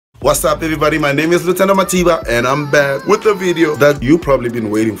What's up everybody, my name is Lieutenant Matiba and I'm back with a video that you probably been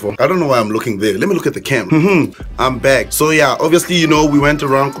waiting for. I don't know why I'm looking there. Let me look at the camera. I'm back. So yeah, obviously you know we went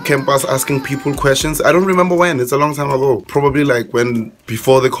around campus asking people questions. I don't remember when, it's a long time ago. Probably like when,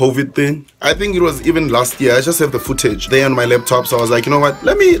 before the COVID thing. I think it was even last year. I just have the footage there on my laptop, so I was like, you know what,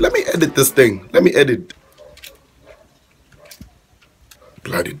 let me edit this thing. Let me edit.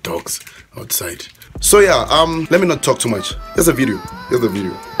 Bloody dogs outside. So yeah, let me not talk too much. Here's a video. Here's the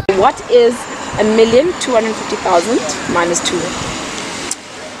video. What is 1,250,000 minus 2?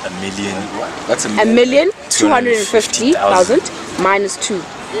 That's 1,250,000 minus 2.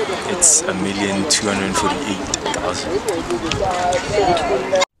 It's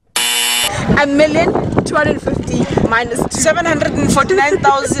 1,248,000. 1,250 minus 2.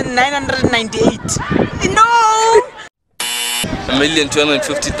 749,998. No!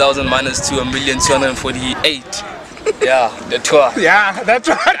 1,250,000 minus 2, 1,248. Yeah, the tour. Yeah, that's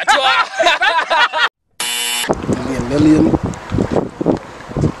right. The tour.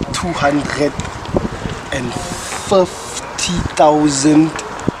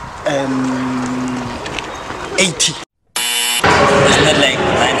 1,250,080. Isn't it like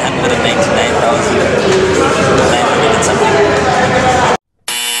 999,900 and something?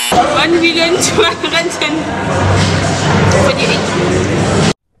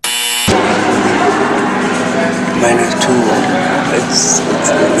 1,248. Minus 2. It's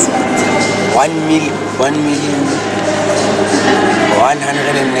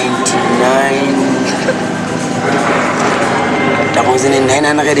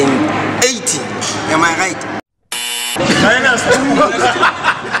Am I right? Minus 2.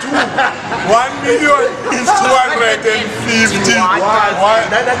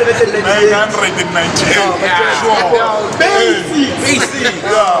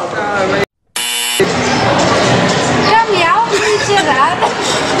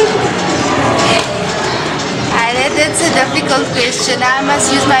 That's a difficult question. I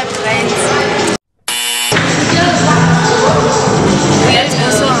must use my brains. That's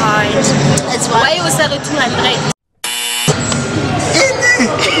also hard. It's why you said 200.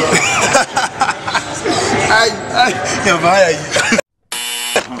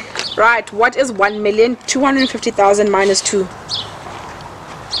 Right, what is 1,250,000 minus 2?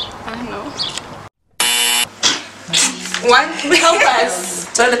 I don't know. Help us.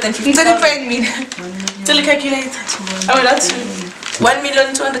 250,000. Tell the calculator. Oh, that's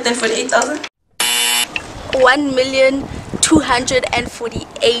 1,248,000.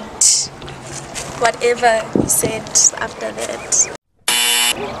 1,248. Whatever you said after that.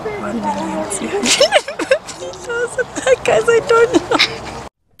 1,250,000. Guys, I don't know.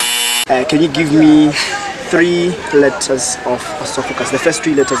 Can you give me 3 letters of esophagus? The first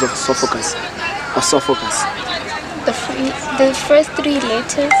 3 letters of esophagus. Esophagus. The first 3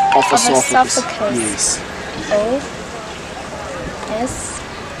 letters of esophagus. Yes. O S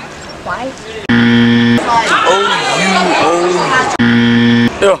Y.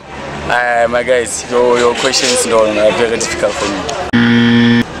 Yo, my guys, your questions are very difficult for me.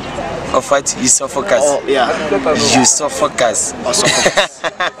 Of what? Esophagus. Oh, yeah. Esophagus. Esophagus.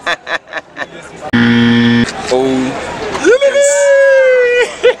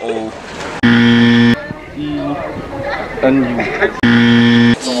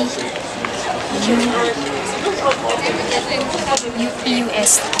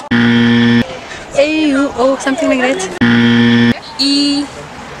 U-S. A-U-O, something like that. E-U-S.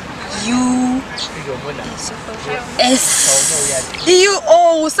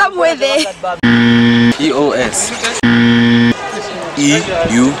 E-U-O, somewhere there. E-O-S.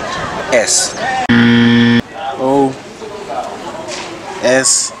 E-U-S.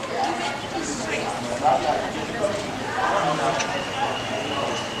 O-S.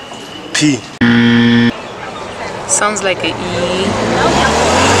 P. Sounds like a E.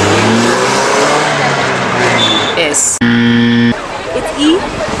 S. It's E.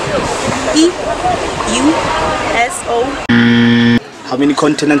 E-U-S-O. How many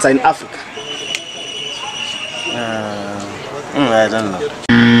continents are in Africa? I don't know.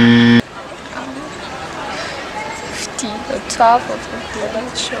 50 or 12 or 50, I'm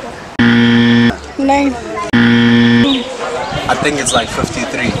not sure. 9. I think it's like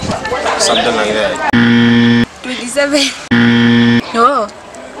 53, something like that. 27. No.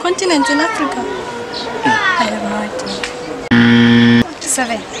 Continents in Africa. I have no idea.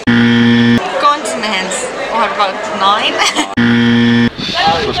 7. Continents are about 9.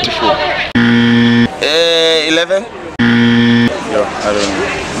 54. 11? Yo, I don't know.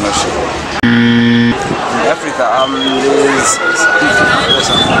 I'm not sure. Africa,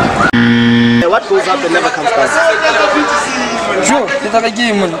 What goes up and never comes down? Sure, it's like a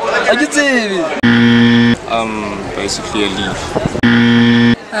game, man. I can say it. Basically a leaf.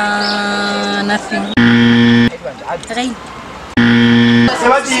 Nothing. Rain.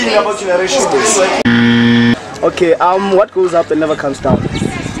 Okay, what goes up and never comes down?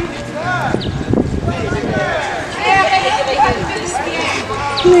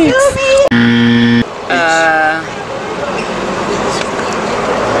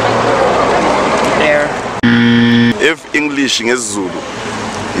 Air. If English is Zulu,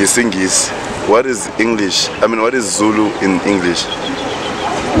 you sing is. What is English? I mean, what is Zulu in English?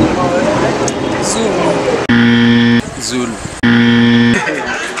 Zulu. Zulu.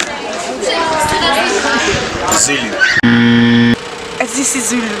 This is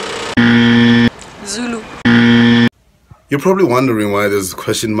Zulu. Zulu. You're probably wondering why there's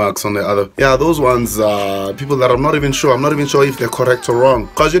question marks on the other. Yeah, those ones are people that I'm not even sure. I'm not even sure if they're correct or wrong.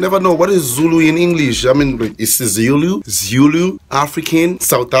 Because you never know. What is Zulu in English? I mean, is it Zulu? Zulu? African?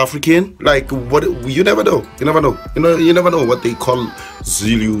 South African? Like, what? You never know. You never know. You never know what they call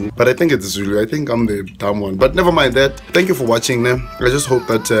Zulu. But I think it's Zulu. I think I'm the dumb one. But never mind that. Thank you for watching them. I just hope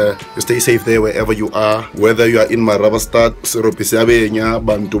that you stay safe there wherever you are. Whether you are in Marabastad, Seropisabenya,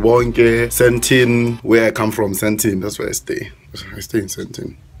 Bantubonke, Sentin, where I come from, Sentin. That's where I stay. I stay in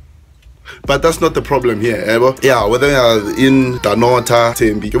Sentin. But that's not the problem here, ever. Yeah, whether you are in Danota,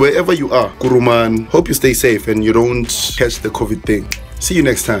 Tembi, wherever you are, Kuruman, hope you stay safe and you don't catch the COVID thing. See you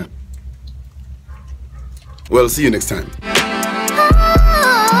next time. Well, see you next time.